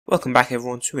Welcome back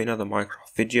everyone to another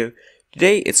Minecraft video.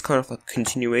 Today it's kind of a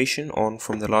continuation on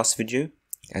from the last video.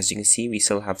 As you can see, we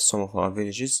still have some of our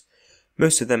villagers.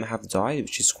 Most of them have died,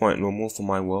 which is quite normal for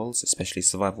my worlds, especially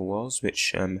survival worlds,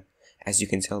 which as you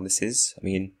can tell this is. I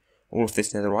mean, all of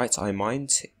this netherite I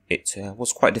mined, it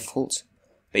was quite difficult.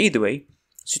 But either way,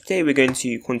 so today we're going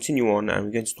to continue on and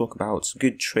we're going to talk about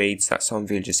good trades that some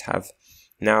villagers have.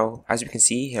 Now, as you can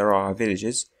see, here are our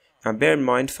villagers. And bear in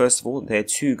mind, first of all, there are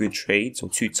two good trades, or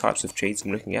two types of trades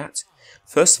I'm looking at.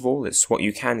 First of all, it's what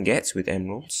you can get with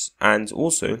emeralds, and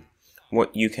also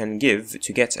what you can give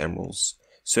to get emeralds.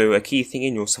 So a key thing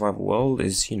in your survival world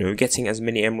is, getting as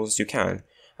many emeralds as you can.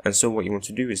 And so what you want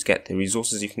to do is get the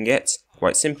resources you can get,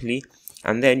 quite simply,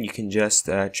 and then you can just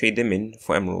trade them in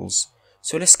for emeralds.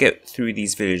 So let's get through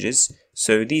these villages.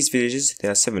 So these villages, there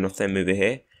are 7 of them over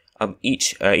here.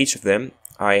 Each of them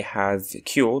I have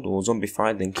cured or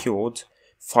zombified and cured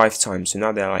 5 times, so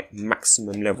now they're like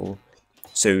maximum level,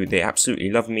 so they absolutely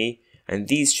love me. And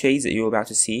these trades that you're about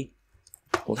to see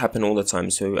will happen all the time.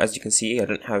 So as you can see, I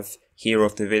don't have hero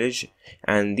of the village,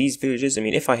 and these villagers, I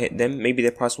mean, if I hit them, maybe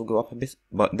their price will go up a bit,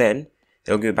 but then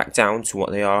they'll go back down to what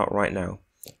they are right now.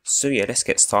 So yeah, let's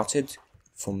get started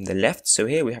from the left. So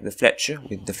here we have the Fletcher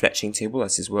with the fletching table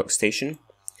as his workstation.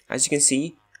 As you can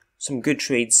see, some good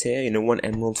trades here, 1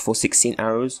 emerald for 16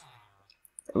 arrows.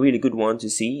 A really good one to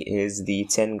see is the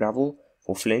 10 gravel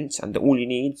for flint, and all you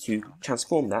need to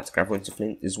transform that gravel into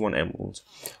flint is 1 emerald.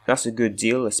 That's a good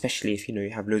deal, especially if you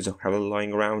have loads of gravel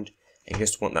lying around and you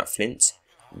just want that flint.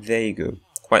 There you go,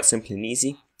 quite simple and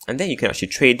easy. And then you can actually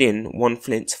trade in 1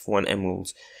 flint for 1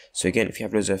 emerald. So again, if you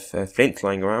have loads of flint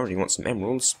lying around and you want some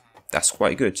emeralds, that's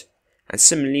quite good. And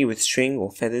similarly with string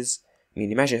or feathers, I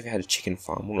mean, imagine if you had a chicken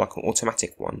farm, or like an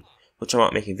automatic one, which I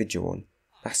might make a video on.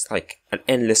 That's like an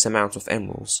endless amount of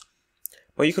emeralds.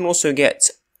 But you can also get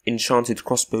enchanted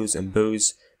crossbows and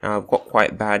bows. Now I've got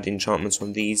quite bad enchantments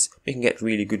on these, but you can get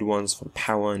really good ones from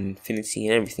power and infinity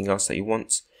and everything else that you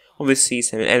want. Obviously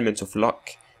it's an element of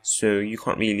luck, so you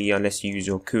can't really, unless you use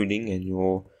your coding and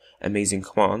your amazing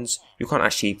commands, you can't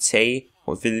actually say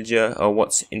what villager or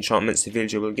what enchantments the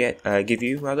villager will give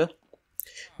you rather.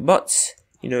 But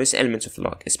it's an element of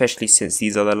luck, especially since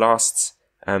these are the last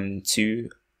 2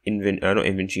 not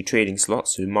inventory trading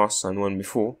slots, so master and 1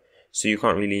 before. So you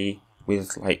can't really,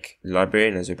 with like the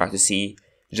librarian, as we're about to see,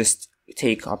 just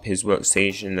take up his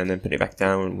workstation and then put it back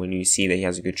down when you see that he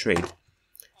has a good trade.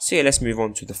 So yeah, let's move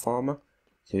on to the farmer.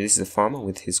 So this is the farmer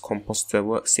with his composter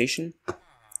workstation.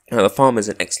 Now the farmer is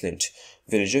an excellent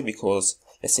villager because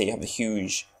let's say you have a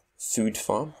huge food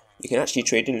farm, you can actually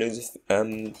trade in loads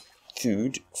of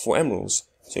food for emeralds.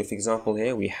 So for example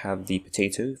here we have the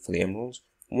potato for the emeralds.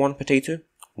 1 potato,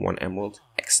 1 emerald,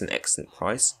 excellent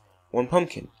price. 1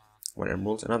 pumpkin, 1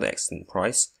 emerald, another excellent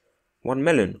price. 1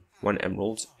 melon, 1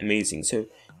 emerald, amazing. So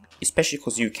especially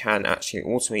because you can actually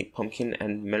automate pumpkin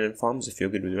and melon farms if you're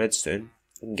good with redstone,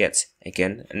 you can get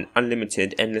again an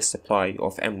unlimited endless supply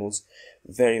of emeralds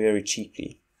very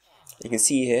cheaply. You can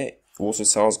see here it also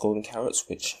sells golden carrots,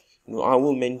 which I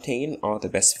will maintain are the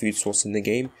best food source in the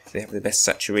game. They have the best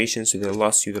saturation, so they'll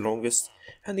last you the longest.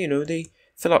 And they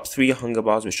fill up 3 hunger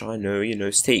bars, which I know,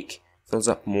 steak fills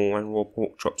up more and raw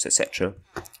pork chops, etc.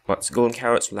 But golden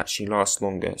carrots will actually last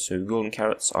longer. So golden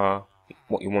carrots are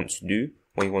what you want to do,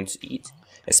 what you want to eat.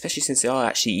 Especially since they are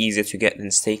actually easier to get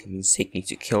than steak. I mean, steak you need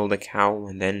to kill the cow,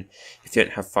 and then if you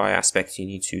don't have fire aspect, you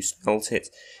need to smelt it.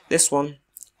 This one,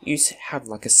 you have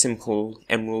like a simple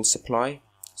emerald supply,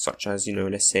 such as,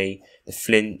 let's say the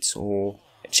flint or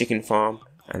a chicken farm,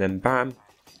 and then bam,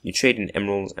 you trade in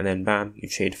emeralds, and then bam, you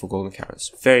trade for golden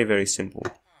carrots. Very simple.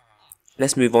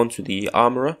 Let's move on to the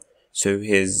armorer. So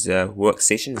his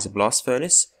workstation is a blast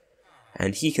furnace,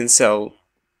 and he can sell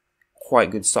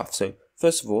quite good stuff. So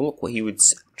first of all, look what he would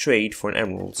trade for an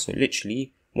emerald. So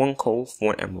literally 1 coal for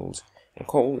 1 emerald, and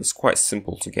coal is quite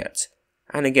simple to get.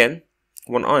 And again,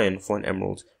 1 iron for 1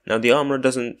 emerald. Now the armorer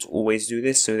doesn't always do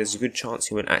this, so there's a good chance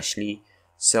he won't actually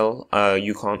sell,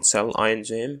 you can't sell iron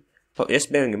to him. But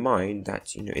just bearing in mind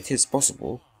that, it is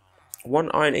possible. 1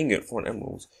 iron ingot for 1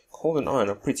 emerald. Coal and iron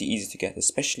are pretty easy to get,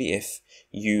 especially if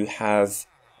you have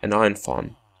an iron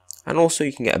farm. And also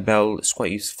you can get a bell, it's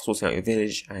quite useful for sorting out your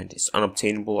village, and it's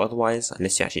unobtainable otherwise,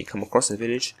 unless you actually come across a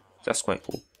village. That's quite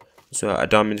cool. So a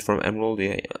diamond from emerald,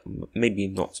 yeah, maybe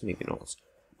not.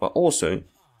 But also,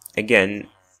 again,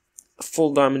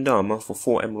 full diamond armor for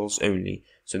 4 emeralds only.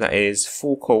 So that is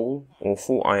 4 coal or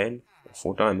 4 iron or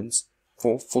 4 diamonds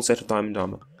for full set of diamond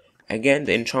armor. Again,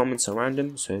 the enchantments are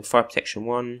random, so fire protection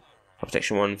 1,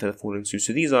 feather falling 2.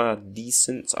 So these are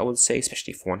decent, I would say,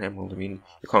 especially for 1 emerald. I mean,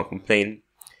 you can't complain.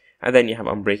 And then you have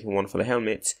unbreaking 1 for the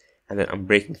helmet, and then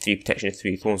Unbreaking 3, Protection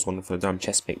 3, Thorns 1 for the Diamond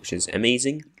Chestplate, which is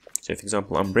amazing. So for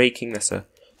example, Unbreaking, that's a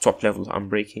top level of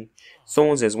Unbreaking.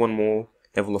 Thorns, there's one more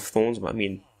level of Thorns, but I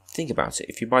mean, think about it.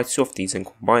 If you buy 2 of these and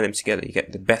combine them together, you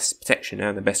get the best Protection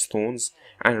and the best Thorns,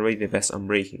 and already the best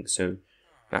Unbreaking, so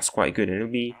that's quite good, and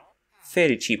it'll be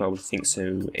fairly cheap, I would think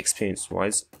so,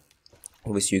 experience-wise.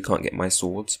 Obviously, you can't get my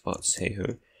swords, but hey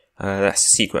ho. That's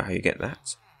the secret how you get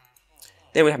that.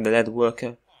 Then we have the Leather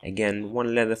Worker. Again,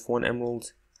 1 leather for 1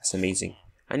 emerald. That's amazing.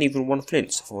 And even 1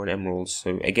 flint for 1 emerald.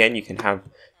 So again, you can have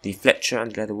the Fletcher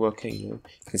and Leather Worker. You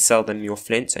can sell them your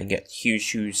flint and get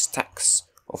huge stacks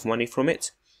of money from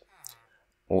it.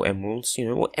 Or emeralds.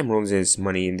 What emeralds is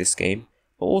money in this game.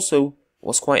 But also,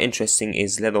 what's quite interesting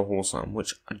is Leather Horse Arm,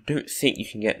 which I don't think you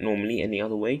can get normally any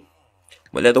other way.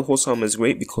 But Leather Horse Armor is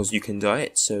great because you can dye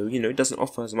it, so it doesn't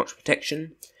offer as much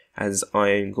protection as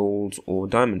iron, gold, or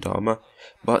diamond armor,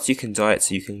 but you can dye it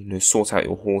so you can sort out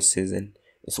your horses, and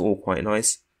it's all quite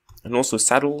nice. And also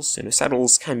saddles,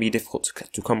 saddles can be difficult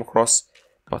to come across,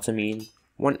 but I mean,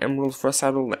 1 emerald for a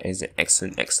saddle, that is an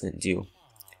excellent deal.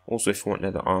 Also, if you want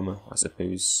leather armor, I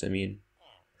suppose, I mean,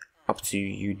 up to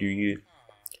you, do you.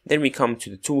 Then we come to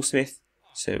the toolsmith.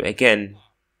 So again,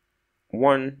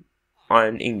 1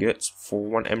 iron ingot for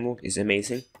 1 emerald is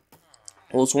amazing.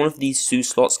 Also, one of these 2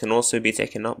 slots can also be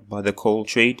taken up by the coal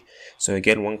trade. So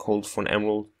again, 1 coal for 1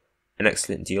 emerald, an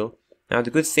excellent deal. Now the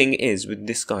good thing is with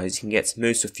this guy is you can get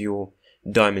most of your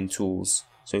diamond tools.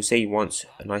 So say you want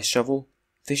a nice shovel,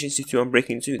 efficiency 2,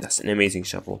 Unbreaking 2, that's an amazing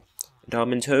shovel.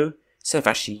 Diamond hoe, instead of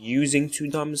actually using 2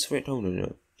 diamonds for it,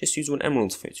 no, just use 1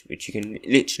 emerald for it, which you can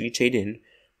literally trade in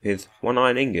with 1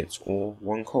 iron ingot or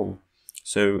 1 coal.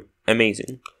 So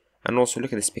amazing. And also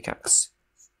look at this pickaxe,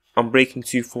 Unbreaking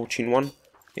 2, Fortune 1.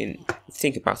 I mean,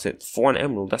 think about it, for 1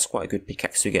 emerald, that's quite a good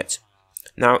pickaxe to get.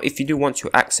 Now, if you do want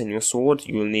your axe and your sword,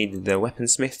 you will need the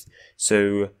weaponsmith.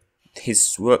 So,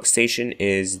 his workstation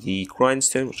is the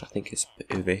grindstone, which I think is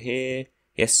over here.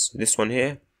 Yes, this one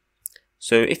here.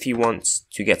 So, if you want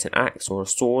to get an axe or a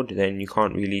sword, then you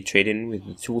can't really trade in with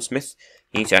the toolsmith.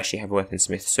 You need to actually have a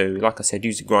weaponsmith. So, like I said,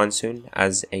 use the grindstone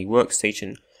as a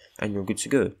workstation, and you're good to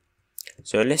go.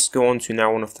 So, let's go on to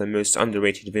now one of the most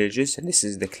underrated villages, and this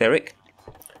is the cleric.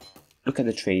 Look at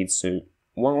the trades. So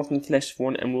 1 rotten flesh for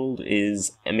 1 emerald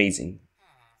is amazing.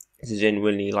 This is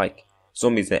genuinely like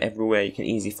zombies are everywhere. You can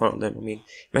easily farm them. I mean,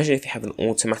 imagine if you have an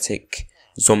automatic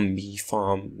zombie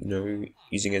farm,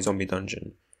 using a zombie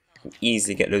dungeon. You can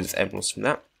easily get loads of emeralds from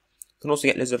that. You can also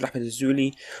get loads of lapis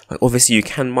lazuli. Like obviously you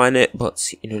can mine it, but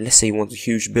let's say you want a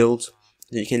huge build,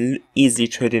 then you can easily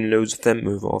trade in loads of them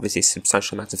over obviously a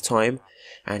substantial amount of time,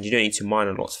 and you don't need to mine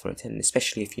a lot for it. And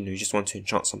especially if you just want to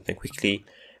enchant something quickly,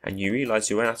 and you realise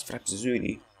you ran out of lapis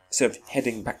lazuli, instead of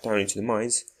heading back down into the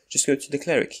mines, just go to the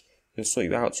cleric. He'll sort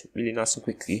you out really nice and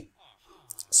quickly.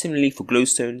 Similarly for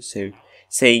glowstone, so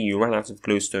say you ran out of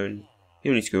glowstone, you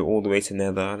don't need to go all the way to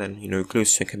nether, then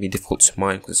glowstone can be difficult to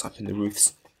mine because it's up in the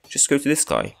roofs. Just go to this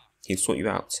guy, he'll sort you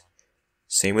out.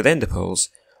 Same with ender pearls.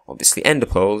 Obviously ender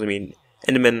pearls, I mean,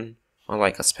 endermen are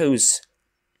like, I suppose,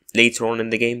 later on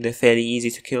in the game they're fairly easy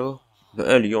to kill, but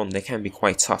early on they can be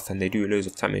quite tough and they do loads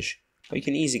of damage. But you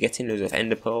can easily get in loads of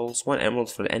ender pearls, 1 emerald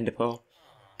for the ender pearl.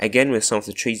 Again, with some of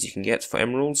the trades you can get for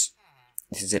emeralds,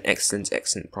 this is an excellent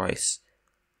price.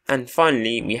 And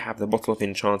finally, we have the bottle of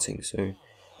enchanting. So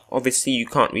obviously you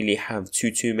can't really have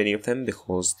too many of them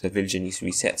because the villager needs to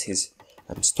reset his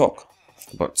stock.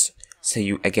 But say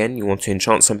you want to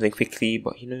enchant something quickly,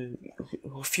 but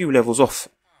a few levels off,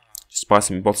 just buy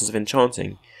some bottles of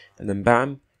enchanting, and then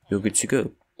bam, you're good to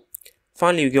go.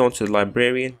 Finally, we go on to the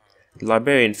librarian. The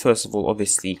librarian, first of all,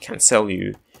 obviously can sell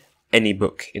you any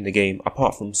book in the game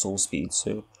apart from soul speed.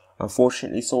 So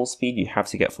unfortunately, soul speed you have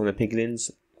to get from the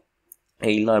piglins.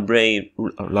 A librarian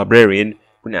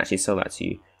wouldn't actually sell that to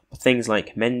you. But things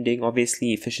like mending,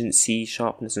 obviously, efficiency,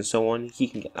 sharpness, and so on, he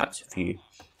can get that for you.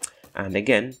 And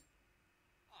again,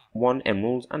 1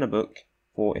 emerald and a book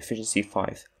for efficiency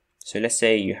 5. So let's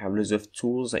say you have loads of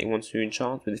tools that you want to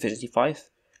enchant with efficiency 5.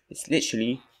 It's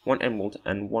literally 1 emerald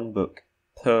and 1 book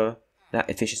per that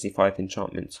efficiency 5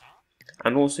 enchantment.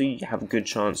 And also you have a good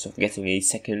chance of getting a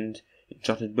second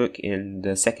enchanted book in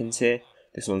the second tier.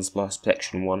 This one's blast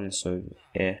protection 1, so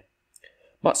yeah.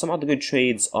 But some other good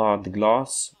trades are the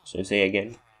glass. So say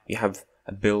again, you have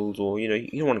a build, or you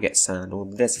don't want to get sand, or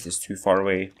the desert is too far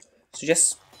away, so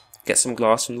just get some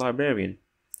glass from the librarian,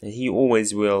 and he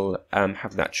always will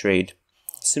have that trade.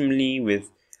 Similarly with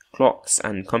clocks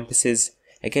and compasses,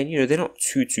 again they're not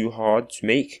too hard to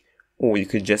make, or you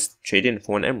could just trade in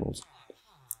for 1 emerald.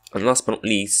 And last but not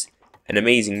least, an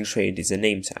amazing trade is a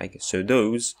name tag. So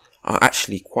those are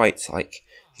actually quite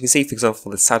You can see, for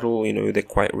example, the saddle, they're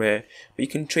quite rare, but you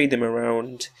can trade them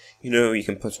around. You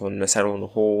can put on a saddle on a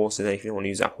horse, and then if you don't want to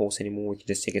use that horse anymore, you can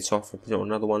just take it off and put it on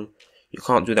another one. You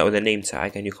can't do that with a name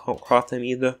tag, and you can't craft them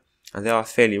either, and they are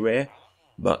fairly rare,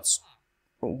 but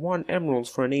 1 emerald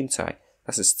for a name tag,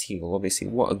 that's a steal, obviously.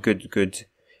 What a good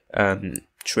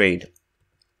trade.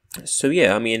 So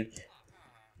yeah, I mean,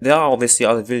 there are obviously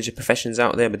other villager professions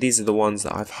out there, but these are the ones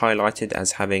that I've highlighted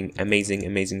as having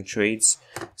amazing trades.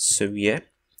 So yeah,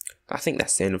 I think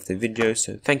that's the end of the video.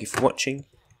 So thank you for watching,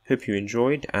 hope you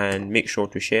enjoyed, and make sure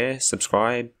to share,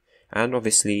 subscribe, and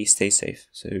obviously stay safe.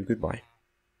 So goodbye.